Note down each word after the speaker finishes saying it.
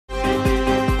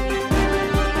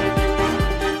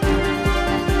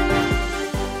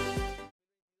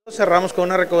Cerramos con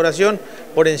una recaudación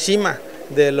por encima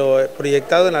de lo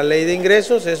proyectado en la ley de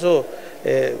ingresos. Eso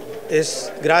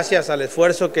es gracias al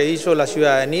esfuerzo que hizo la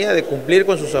ciudadanía de cumplir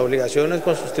con sus obligaciones,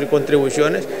 con sus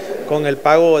contribuciones, con el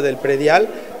pago del predial,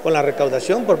 con la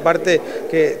recaudación por parte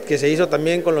que se hizo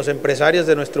también con los empresarios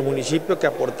de nuestro municipio que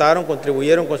aportaron,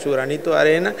 contribuyeron con su granito de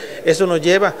arena. Eso nos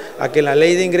lleva a que la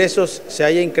ley de ingresos se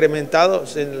haya incrementado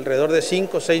en alrededor de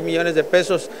 5 o 6 millones de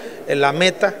pesos en la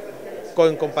meta,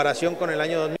 en comparación con el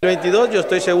año 2022. Yo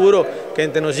estoy seguro que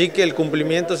en Tenosique el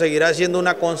cumplimiento seguirá siendo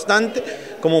una constante.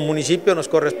 Como municipio nos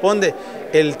corresponde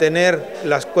el tener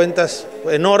las cuentas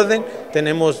en orden.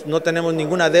 No tenemos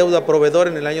ninguna deuda a proveedor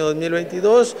en el año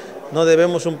 2022, no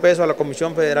debemos un peso a la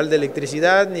Comisión Federal de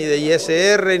Electricidad, ni de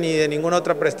ISR, ni de ninguna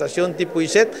otra prestación tipo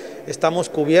ISET. Estamos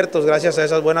cubiertos gracias a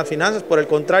esas buenas finanzas. Por el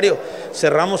contrario,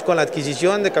 cerramos con la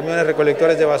adquisición de camiones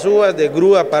recolectores de basuras, de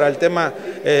grúa para el tema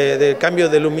de cambio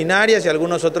de luminarias y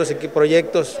algunos otros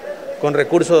proyectos con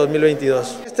recurso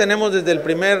 2022. Tenemos desde el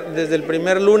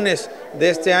primer lunes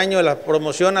de este año la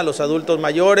promoción a los adultos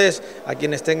mayores, a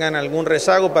quienes tengan algún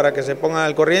rezago para que se pongan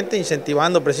al corriente,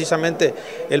 incentivando precisamente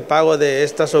el pago de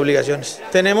estas obligaciones.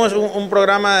 Tenemos un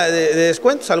programa de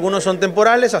descuentos, algunos son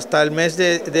temporales hasta el mes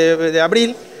de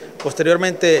abril.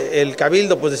 Posteriormente el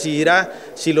Cabildo decidirá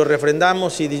si los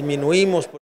refrendamos, si disminuimos.